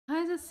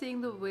are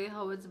seeing the way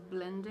how it's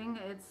blending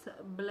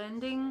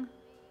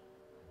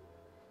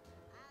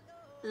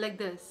like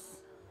this.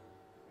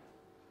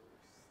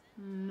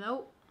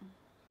 No.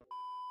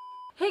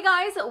 Hey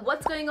guys,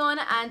 what's going on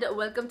and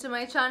welcome to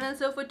my channel.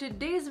 So for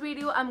today's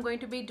video I'm going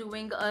to be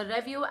doing a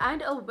review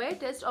and a wear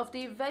test of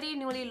the very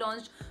newly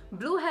launched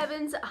Blue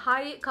Heaven's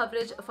High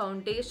Coverage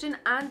Foundation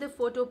and the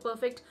Photo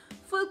Perfect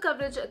Full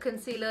Coverage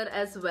Concealer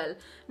as well.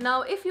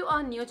 Now if you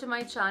are new to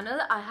my channel,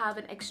 I have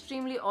an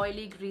extremely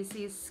oily,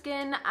 greasy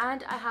skin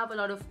and I have a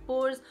lot of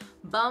pores,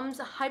 bumps,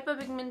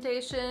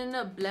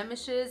 hyperpigmentation,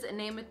 blemishes,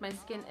 name it, my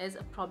skin is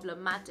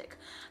problematic.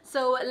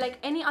 So like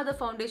any other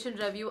foundation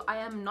review, I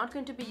am not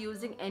going to be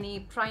using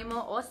any primer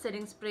or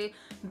setting spray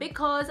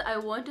because I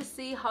want to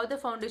see how the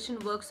foundation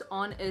works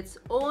on its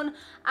own,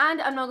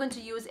 and I'm not going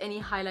to use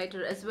any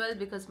highlighter as well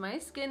because my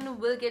skin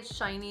will get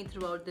shiny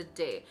throughout the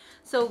day.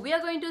 So we are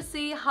going to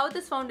see how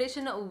this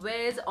foundation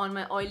wears on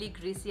my oily,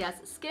 greasy ass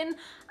skin,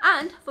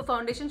 and for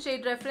foundation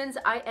shade reference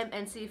I am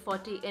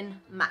NC40 in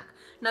MAC.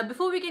 Now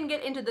before we can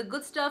get into the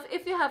good stuff,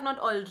 if you have not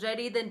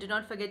already, then do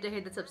not forget to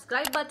hit the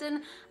subscribe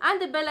button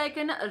and the bell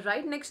icon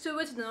right next to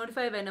it to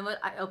notify whenever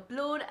I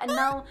upload. And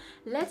now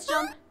let's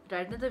jump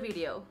right into the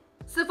video.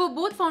 So for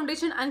both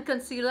foundation and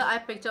concealer, I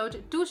picked out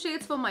two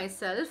shades for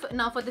myself.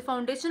 Now for the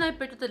foundation, I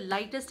picked out the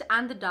lightest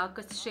and the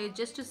darkest shade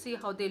just to see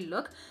how they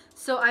look.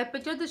 So I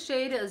picked out the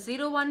shade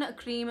 01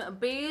 Cream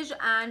Beige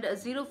and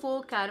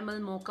 04 Caramel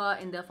Mocha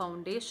in the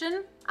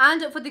foundation.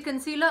 And for the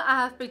concealer, I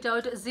have picked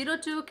out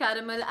 02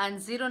 Caramel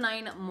and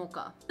 09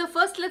 Mocha. So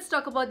first, let's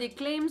talk about the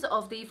claims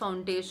of the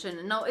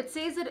foundation. Now it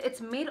says that it's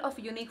made of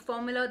a unique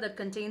formula that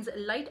contains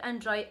light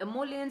and dry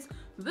emollients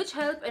which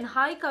help in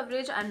high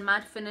coverage and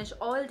matte finish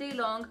all day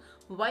long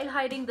while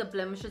hiding the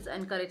blemishes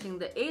and correcting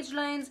the age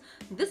lines.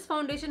 This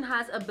foundation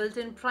has a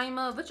built-in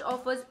primer which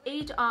offers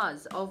 8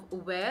 hours of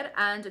wear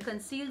and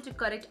conceal to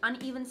correct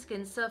uneven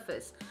skin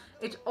surface.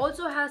 It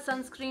also has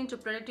sunscreen to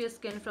protect your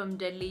skin from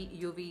deadly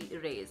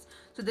UV rays.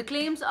 So the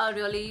claims are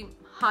really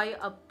high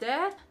up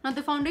there. Now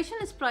the foundation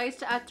is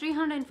priced at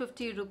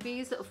 350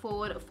 rupees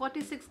for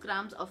 46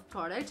 grams of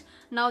product.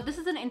 Now this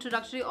is an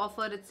introductory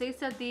offer. It says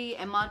that the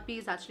MRP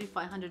is actually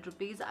 500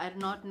 rupees. I do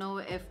not know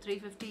if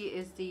 350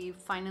 is the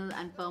final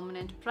and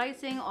permanent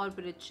pricing or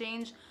will it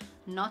change.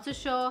 Not so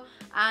sure.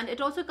 And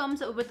it also comes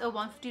with a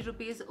 150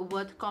 rupees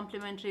worth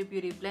complimentary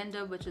beauty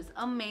blender, which is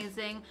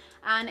amazing,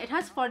 and it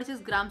has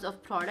 46 grams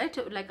of product.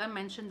 Like I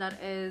mentioned, that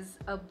is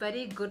a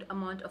very good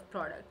amount of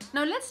product.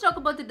 Now let's talk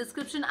about the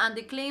description and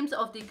the claims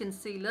of the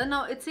concealer.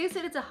 Now it says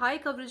that it's a high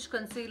coverage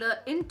concealer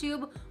in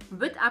tube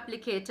with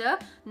applicator.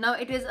 Now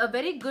it is a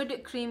very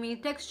good creamy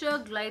texture,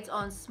 glides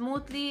on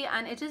smoothly,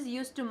 and it is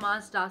used to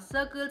mask dark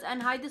circles and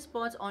hide the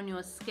spots on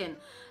your skin.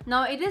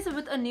 Now it is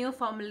with a new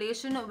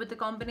formulation with a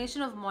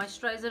combination of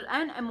moisturizer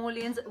and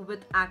emollients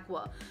with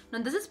aqua. Now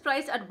this is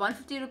priced at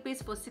 150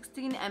 rupees for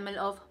 16 ml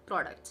of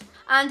product.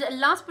 And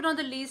last but not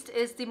the least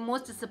is the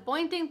most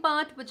disappointing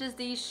part, which is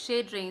the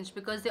shade range,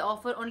 because they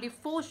offer only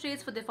 4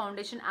 shades for the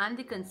foundation and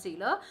the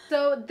concealer.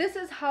 So this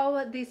is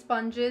how the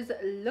sponges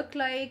look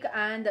like,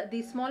 and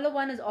the smaller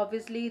one is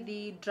obviously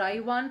the dry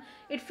one.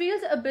 It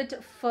feels a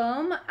bit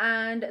firm,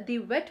 and the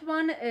wet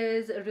one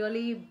is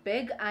really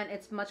big and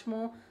it's much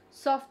more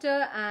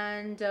softer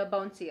and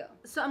bouncier.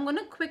 So I'm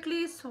gonna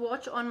quickly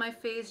swatch on my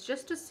face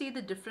just to see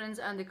the difference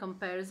and the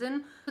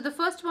comparison. So the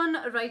first one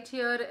right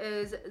here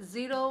is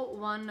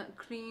 01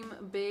 Cream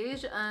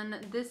Beige,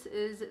 and this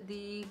is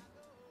the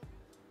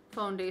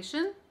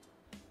foundation,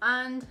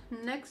 and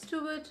next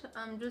to it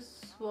I'm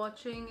just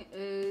swatching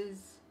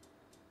is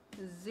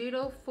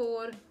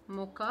 04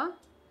 Mocha,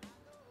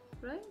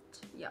 right?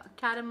 Yeah,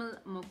 Caramel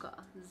Mocha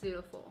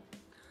 04.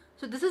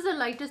 So this is the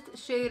lightest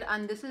shade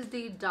and this is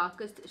the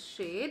darkest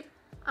shade,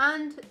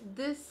 and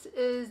this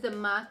is the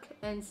MAC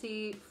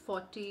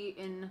NC40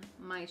 in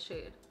my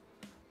shade.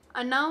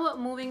 And now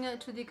moving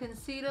to the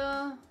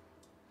concealer,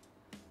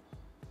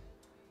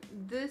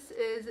 this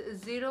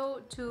is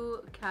 02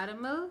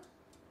 Caramel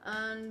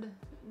and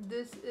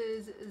this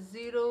is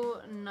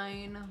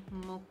 09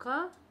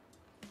 Mocha.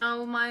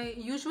 Now my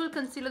usual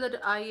concealer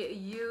that I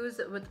use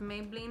with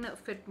Maybelline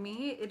Fit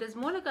Me, it is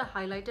more like a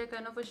highlighter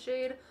kind of a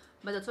shade,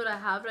 but that's what I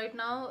have right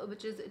now,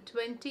 which is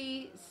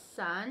 20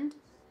 Sand.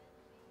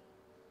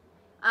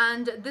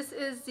 And this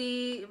is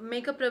the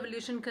Makeup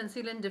Revolution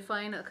Conceal and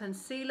Define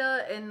Concealer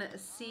in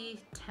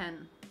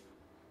C10.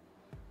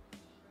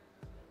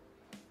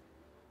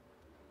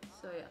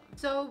 So yeah.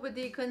 So with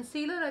the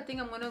concealer, I think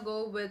I'm gonna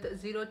go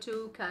with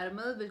 02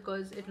 Caramel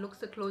because it looks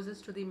the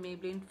closest to the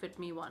Maybelline Fit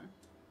Me one.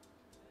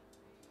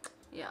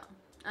 Yeah.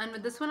 And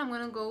with this one, I'm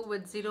gonna go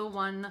with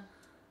 01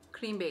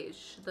 Cream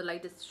Beige, the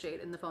lightest shade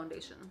in the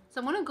foundation. So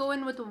I'm gonna go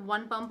in with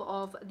one pump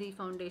of the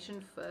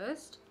foundation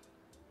first.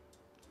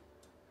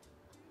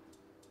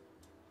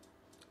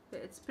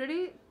 Okay, it's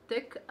pretty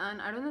thick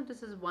and I don't know if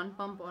this is one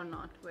pump or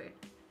not. Wait.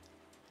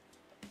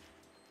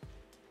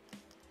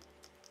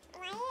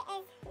 Why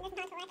is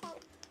this not working?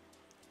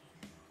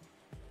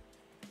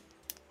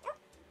 Oh,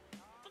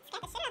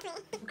 that scared the shit out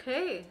of me.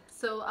 Okay,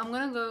 so I'm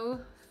gonna go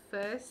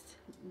first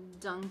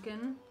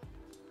Dunkin'.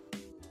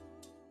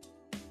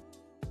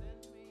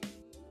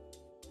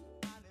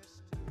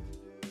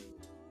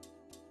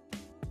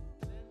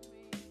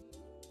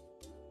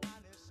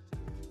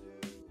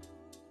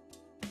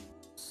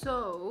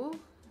 So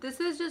this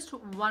is just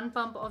one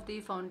pump of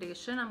the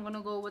foundation. I'm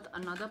gonna go with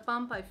another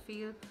pump. I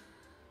feel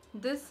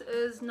this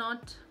is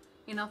not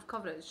enough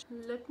coverage.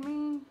 Let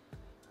me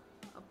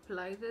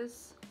apply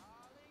this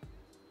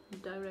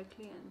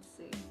directly and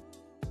see.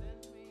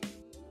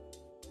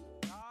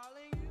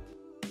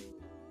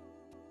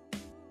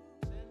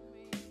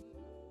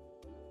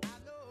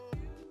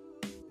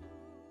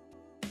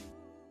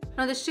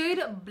 Now the shade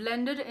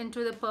blended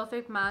into the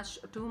perfect match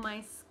to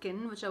my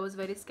skin, which I was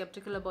very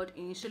skeptical about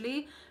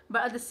initially,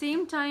 but at the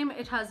same time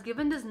it has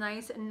given this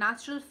nice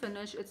natural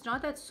finish. It's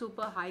not that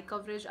super high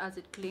coverage as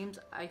it claims.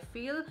 I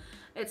feel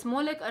it's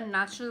more like a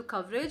natural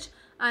coverage,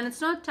 and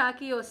it's not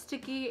tacky or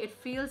sticky. It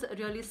feels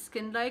really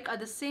skin-like. At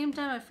the same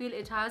time, I feel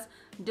it has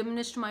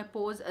diminished my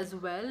pores as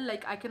well.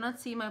 Like I cannot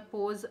see my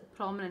pores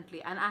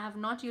prominently, and I have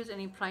not used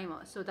any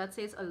primer, so that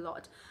says a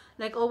lot.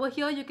 Like over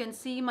here you can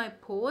see my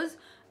pores,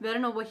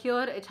 wherein over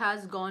here it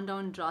has gone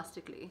down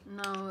drastically.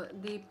 Now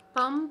the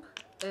pump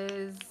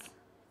is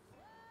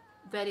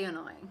very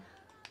annoying.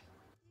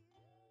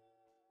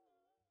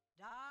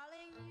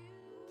 Darling, you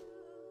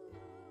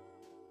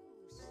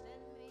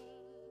send me.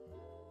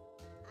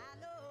 I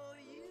know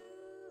you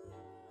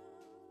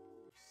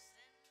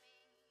send me.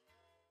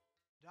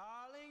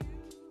 Darling,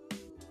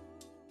 you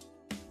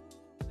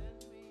send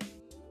me.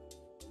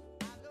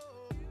 I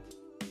know you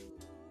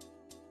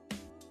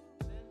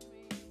send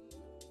me.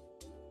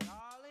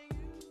 Darling,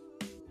 you.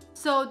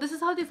 So this is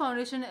how the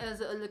foundation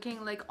is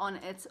looking like on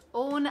its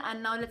own,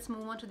 and now let's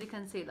move on to the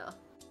concealer.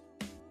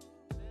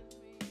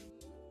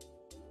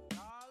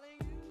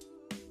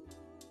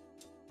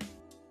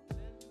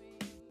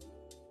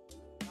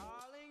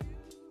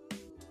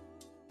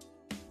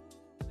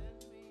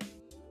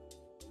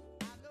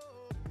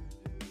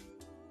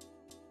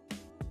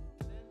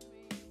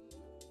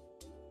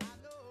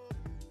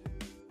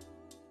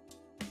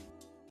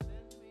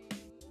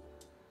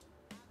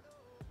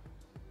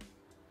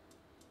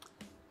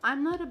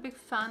 I'm not a big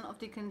fan of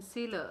the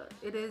concealer.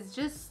 It is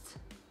just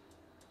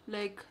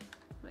like,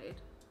 wait.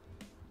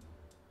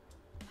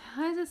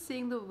 I just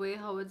seeing the way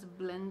how it's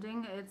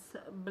blending. It's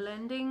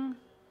blending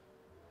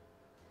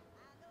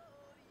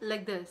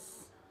like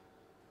this.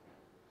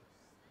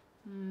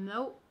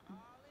 Nope.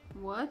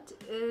 What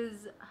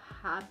is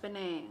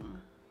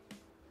happening?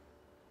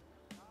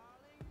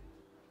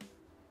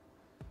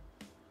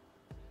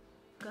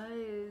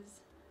 Guys,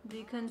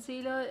 the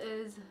concealer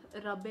is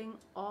rubbing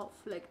off.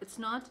 Like it's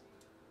not,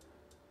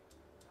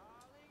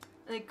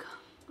 like,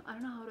 I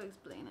don't know how to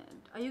explain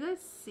it. Are you guys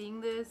seeing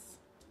this?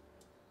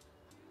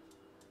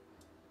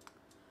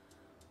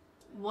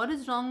 What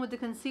is wrong with the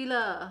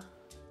concealer?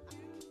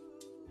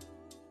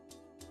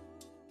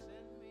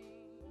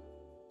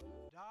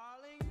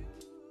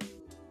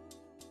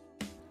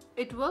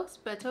 It works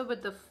better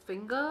with the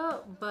finger,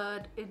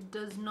 but it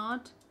does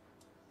not,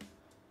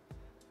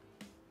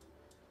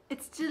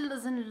 it still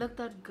doesn't look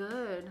that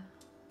good.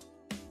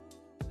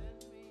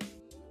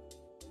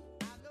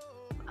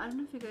 I don't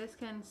know if you guys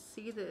can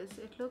see this.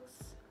 It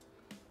looks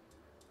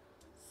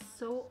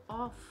so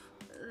off.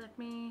 Let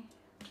me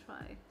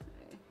try.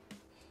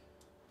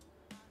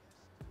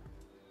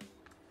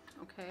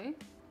 Okay.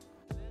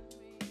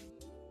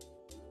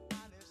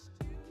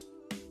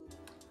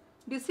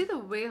 Do you see the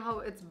way how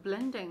it's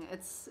blending?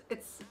 It's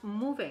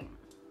moving.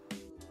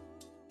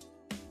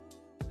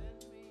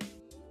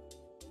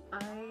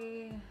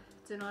 I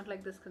do not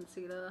like this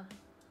concealer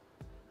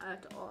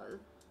at all.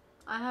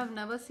 I have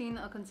never seen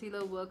a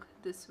concealer work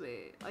this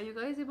way. Are you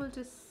guys able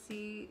to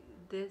see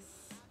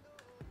this?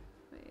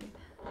 Wait.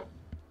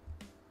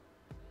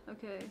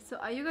 Okay, so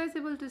are you guys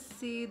able to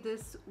see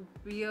this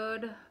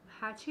weird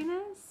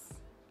patchiness?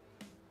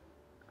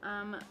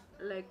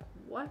 Like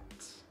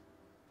what?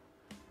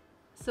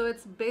 So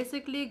it's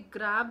basically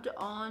grabbed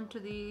onto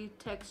the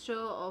texture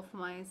of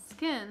my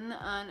skin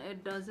and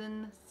it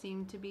doesn't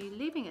seem to be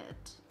leaving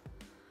it.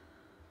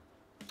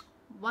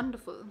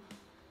 Wonderful.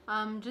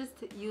 I'm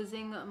just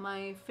using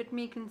my Fit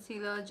Me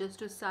concealer just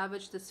to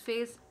savage this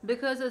face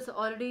because it's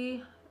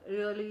already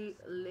really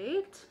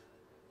late.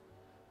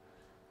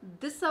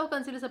 This is how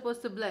concealer is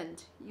supposed to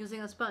blend,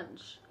 using a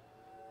sponge.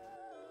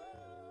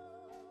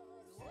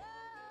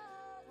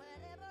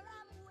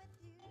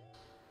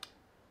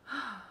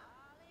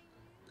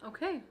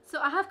 Okay, so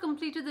I have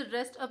completed the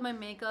rest of my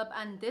makeup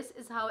and this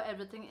is how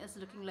everything is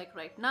looking like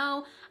right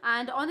now,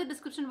 and on the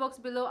description box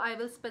below I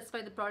will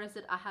specify the products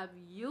that I have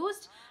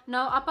used.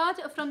 Now apart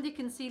from the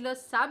concealer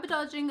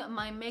sabotaging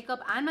my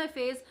makeup and my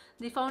face,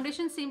 the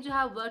foundation seemed to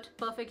have worked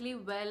perfectly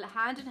well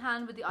hand in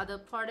hand with the other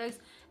products.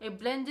 It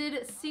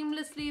blended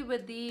seamlessly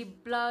with the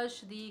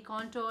blush, the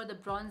contour, the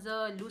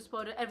bronzer, loose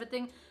powder,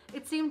 everything.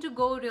 It seemed to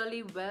go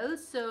really well.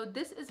 So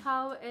this is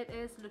how it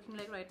is looking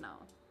like right now.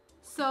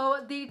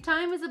 So the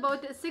time is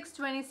about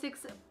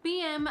 6:26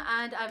 p.m.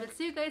 and I will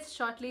see you guys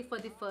shortly for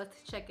the first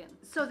check-in.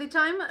 So the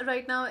time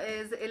right now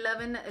is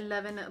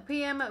 11:11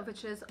 p.m.,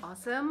 which is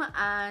awesome,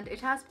 and it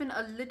has been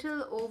a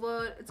little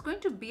over, it's going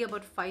to be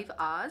about 5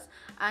 hours,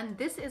 and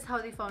this is how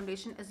the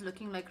foundation is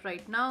looking like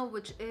right now,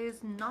 which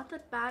is not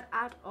that bad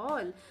at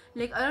all.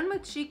 Like around my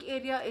cheek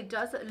area it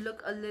does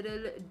look a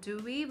little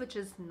dewy, which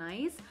is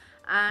nice,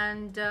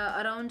 and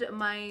around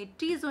my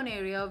T-zone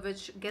area,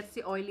 which gets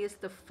the oiliest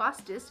the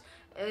fastest,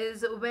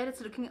 is where it's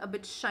looking a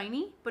bit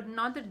shiny, but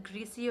not that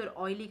greasy or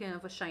oily kind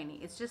of a shiny.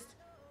 It's just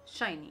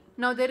shiny.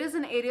 Now there is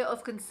an area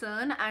of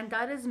concern, and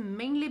that is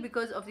mainly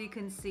because of the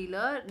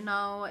concealer.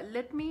 Now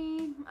let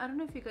me, I don't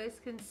know if you guys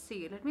can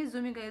see, let me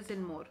zoom you guys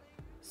in more.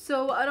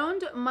 So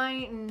around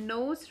my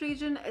nose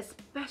region,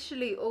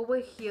 especially over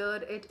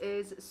here, it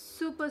is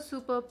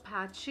super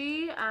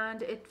patchy,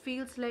 and it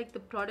feels like the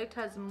product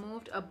has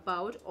moved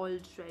about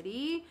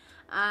already,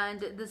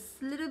 and this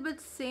little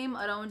bit same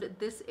around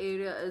this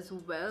area as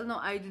well. Now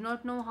I do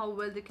not know how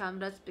well the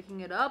camera is picking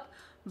it up,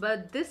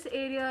 but this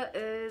area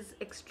is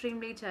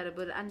extremely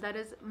terrible, and that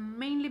is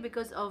mainly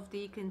because of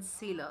the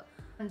concealer.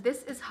 And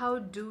this is how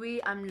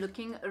dewy I'm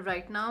looking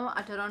right now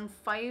at around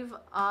 5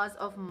 hours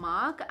of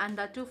mark, and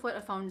that too for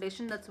a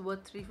foundation that's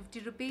worth 350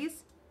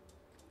 rupees.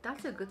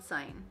 That's a good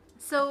sign.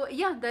 So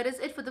yeah, that is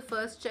it for the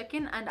first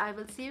check-in, and I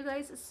will see you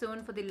guys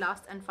soon for the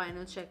last and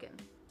final check-in.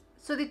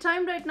 So the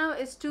time right now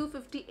is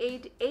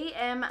 2:58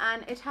 a.m.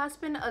 and it has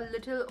been a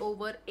little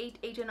over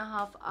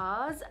 8.5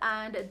 hours,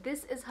 and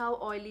this is how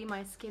oily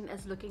my skin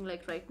is looking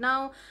like right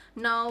now.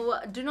 Now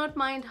do not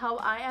mind how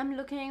I am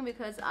looking,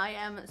 because I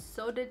am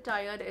so dead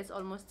tired. It's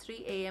almost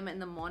 3 a.m. in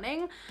the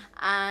morning,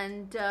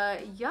 and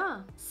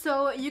yeah,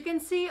 so you can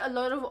see a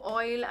lot of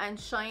oil and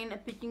shine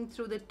peeking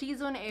through the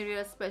T-zone area,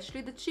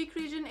 especially the cheek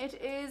region.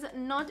 It is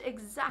not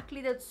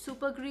exactly that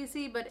super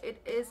greasy, but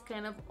it is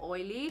kind of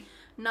oily.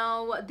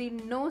 Now the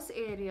nose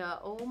area,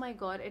 oh my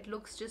god, it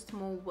looks just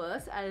more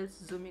worse. I'll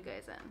zoom you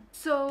guys in.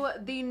 So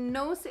the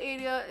nose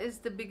area is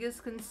the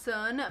biggest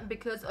concern,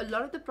 because a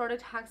lot of the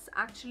product has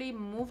actually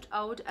moved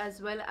out,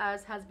 as well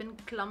as has been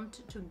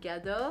clumped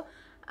together,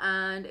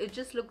 and it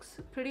just looks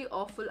pretty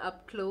awful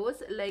up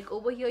close. Like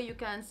over here you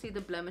can see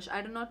the blemish.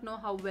 I do not know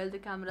how well the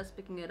camera is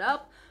picking it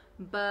up,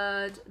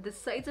 but the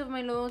sides of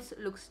my nose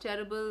looks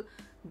terrible.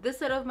 This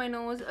side of my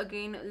nose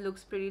again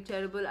looks pretty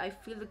terrible. I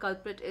feel the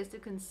culprit is the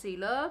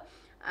concealer,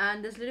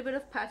 and there's a little bit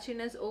of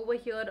patchiness over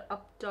here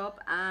up top,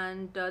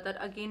 and that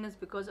again is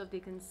because of the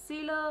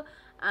concealer,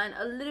 and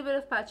a little bit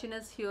of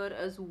patchiness here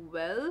as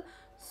well.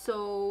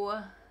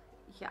 So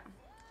yeah,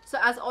 so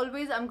as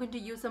always I'm going to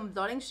use some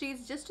blotting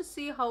sheets just to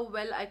see how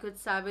well I could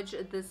salvage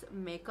this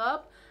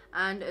makeup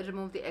and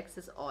remove the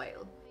excess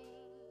oil.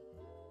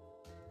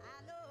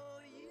 I know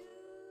you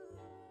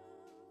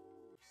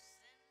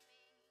send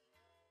me,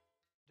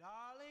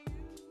 darling.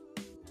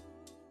 You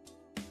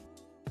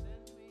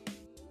send me.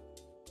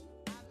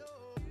 I know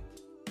you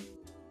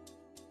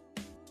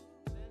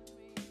send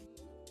me,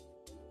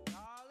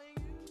 darling.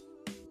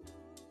 You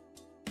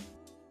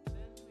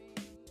send me.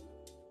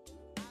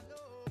 I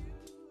know you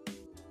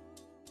send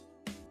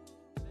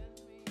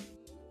me,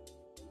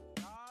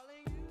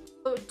 darling.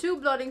 So 2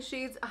 blotting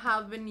sheets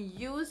have been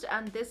used,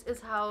 and this is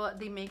how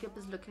the makeup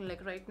is looking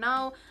like right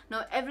now.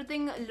 Now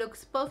everything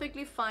looks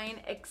perfectly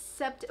fine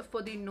except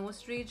for the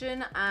nose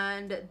region,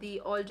 and the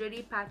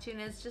already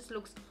patchiness just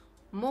looks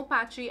more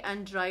patchy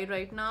and dry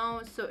right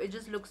now. So it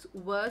just looks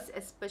worse,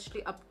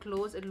 especially up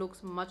close. It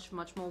looks much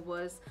more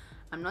worse.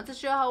 I'm not so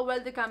sure how well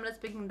the camera is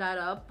picking that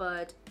up,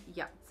 but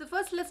yeah. So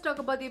first let's talk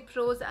about the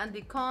pros and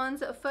the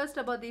cons. First,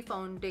 about the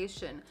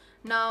foundation.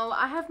 Now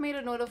I have made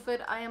a note of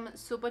it. I am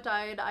super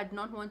tired. I do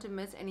not want to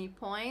miss any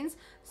points.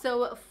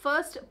 So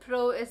first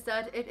pro is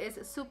that it is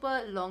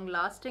super long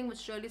lasting,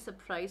 which really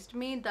surprised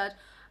me that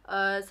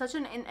such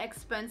an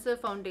inexpensive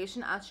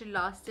foundation actually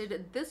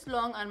lasted this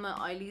long on my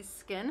oily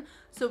skin.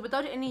 So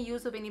without any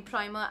use of any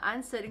primer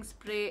and setting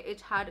spray,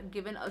 it had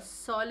given a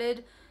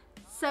solid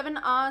 7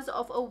 hours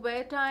of a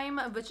wear time,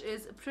 which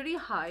is pretty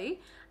high.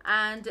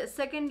 And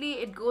secondly,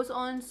 it goes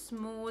on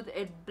smooth,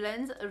 it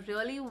blends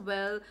really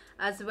well,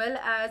 as well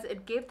as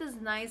it gave this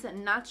nice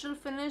natural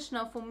finish.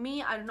 Now for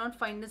me, I do not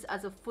find this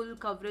as a full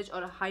coverage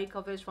or a high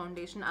coverage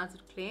foundation as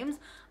it claims.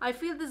 I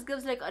feel this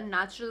gives like a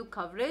natural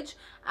coverage,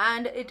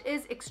 and it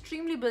is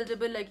extremely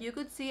buildable. Like you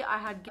could see, I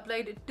had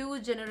applied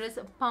 2 generous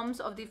pumps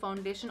of the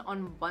foundation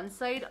on one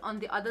side, on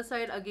the other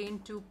side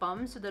again 2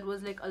 pumps, so that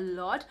was like a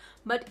lot,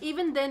 but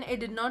even then it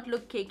did not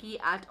look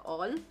cakey at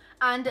all.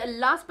 And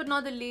last but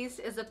not the least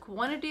is the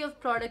quantity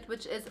of product,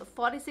 which is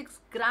 46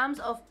 grams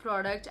of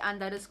product, and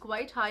that is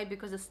quite high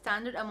because the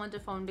standard amount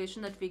of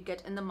foundation that we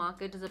get in the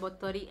market is about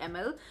 30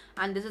 ml,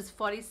 and this is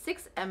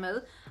 46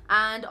 ml.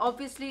 And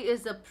obviously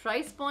is the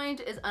price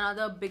point is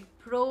another big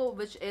pro,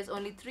 which is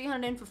only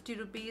 350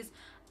 rupees,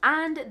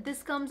 and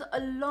this comes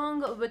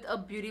along with a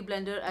beauty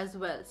blender as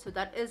well, so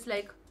that is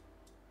like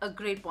a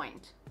great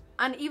point.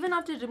 And even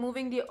after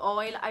removing the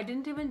oil, I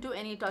didn't even do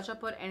any touch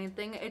up or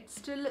anything. It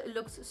still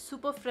looks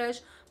super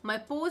fresh. My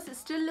pores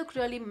still look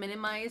really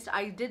minimized.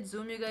 I did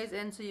zoom you guys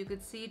in so you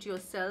could see it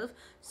yourself.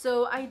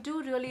 So I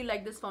do really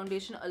like this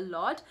foundation a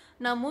lot.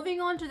 Now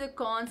moving on to the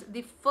cons,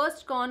 the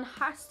first con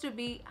has to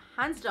be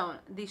hands down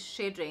the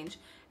shade range.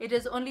 It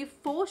is only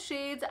 4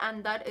 shades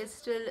and that is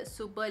still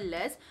super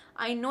less.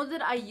 I know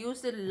that I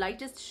used the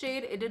lightest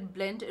shade. It did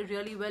blend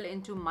really well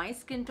into my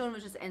skin tone,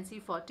 which is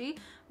NC40.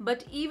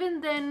 But even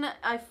then,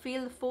 I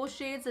feel 4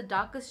 shades, the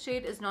darkest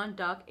shade is not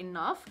dark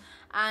enough.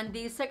 And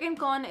the second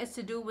con is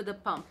to do with the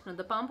pump. Now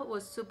the pump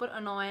was super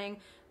annoying.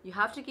 You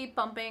have to keep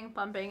pumping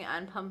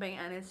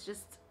and it's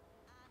just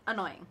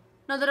annoying.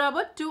 Now there are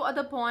about 2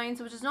 other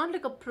points, which is not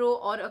like a pro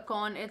or a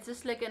con, it's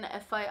just like an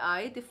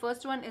FYI. The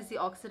first one is the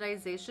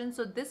oxidization.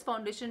 So this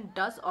foundation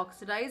does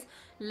oxidize.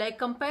 Like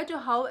compared to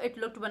how it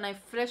looked when I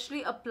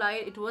freshly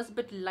applied, it was a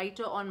bit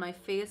lighter on my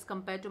face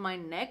compared to my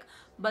neck.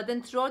 But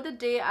then throughout the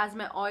day, as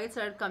my oil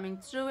started coming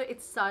through,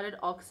 it started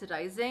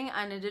oxidizing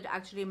and it did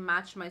actually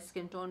match my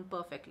skin tone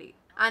perfectly.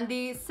 And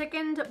the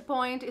second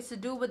point is to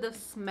do with the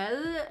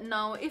smell.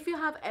 Now if you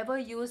have ever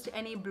used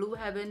any Blue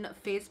Heaven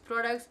face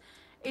products,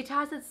 it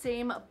has the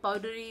same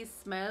powdery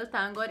smell.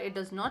 Thank God it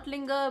does not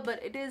linger,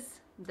 but it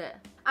is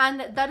there.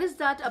 And that is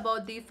that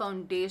about the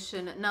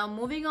foundation. Now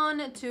moving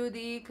on to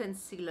the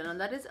concealer. Now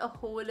that is a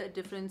whole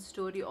different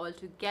story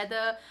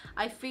altogether.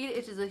 I feel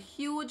it is a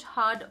huge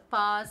hard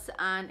pass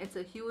and it's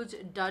a huge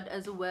dud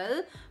as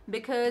well,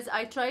 because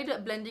I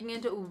tried blending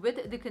it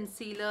with the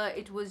concealer.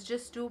 It was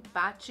just too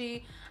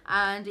patchy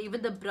and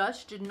even the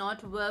brush did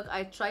not work.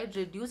 I tried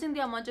reducing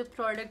the amount of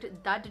product,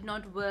 that did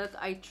not work.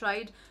 I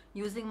tried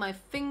using my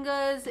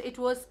fingers, it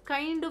was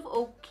kind of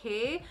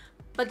okay,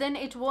 but then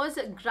it was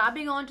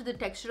grabbing onto the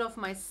texture of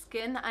my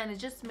skin and it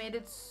just made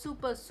it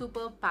super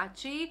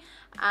patchy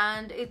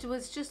and it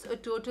was just a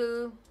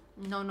total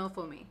no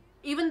for me.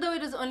 Even though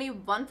it is only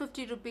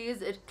 150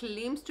 rupees, it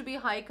claims to be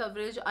high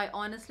coverage. I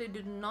honestly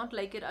did not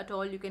like it at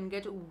all. You can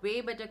get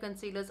way better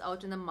concealers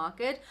out in the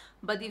market,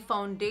 but the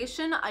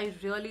foundation, I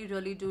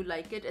really do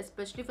like it,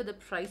 especially for the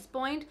price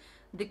point.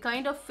 The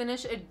kind of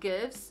finish it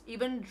gives,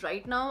 even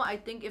right now, I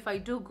think if I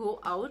do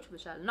go out,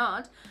 which I'll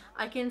not,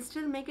 I can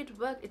still make it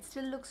work. It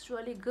still looks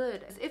really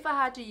good. If I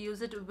had to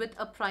use it with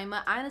a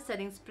primer and a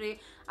setting spray,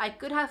 I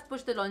could have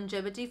pushed the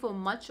longevity for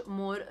much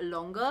more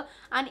longer.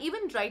 And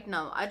even right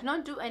now, I did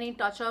not do any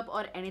touch up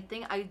or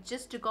anything. I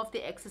just took off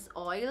the excess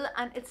oil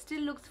and it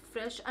still looks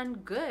fresh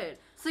and good.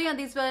 So yeah,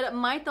 these were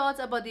my thoughts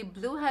about the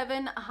Blue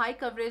Heaven high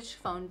coverage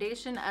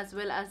foundation as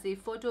well as the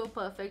Photo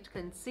Perfect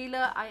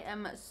concealer. I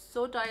am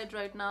so tired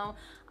right now.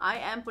 I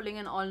am pulling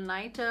an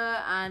all-nighter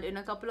and in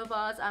a couple of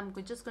hours I'm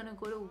just gonna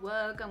go to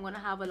work. I'm gonna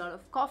have a lot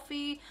of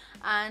coffee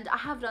and I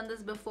have done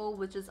this before,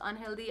 which is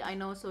unhealthy, I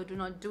know, so do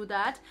not do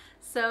that.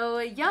 So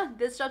yeah,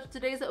 this wraps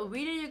today's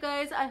video, you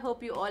guys. I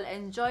hope you all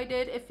enjoyed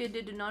it. If you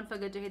did, do not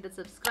forget to hit the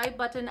subscribe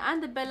button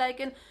and the bell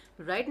icon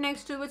right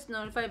next to it to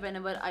notify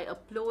whenever I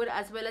upload,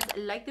 as well as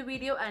like the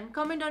video and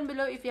comment down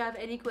below if you have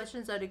any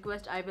questions or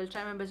requests. I will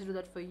try my best to do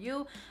that for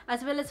you,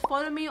 as well as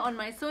follow me on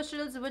my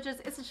socials, which is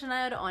Estee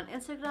on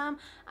Instagram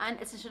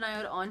and Estee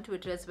on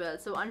Twitter as well.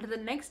 So until the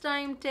next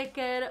time, take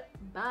care,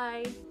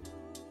 bye.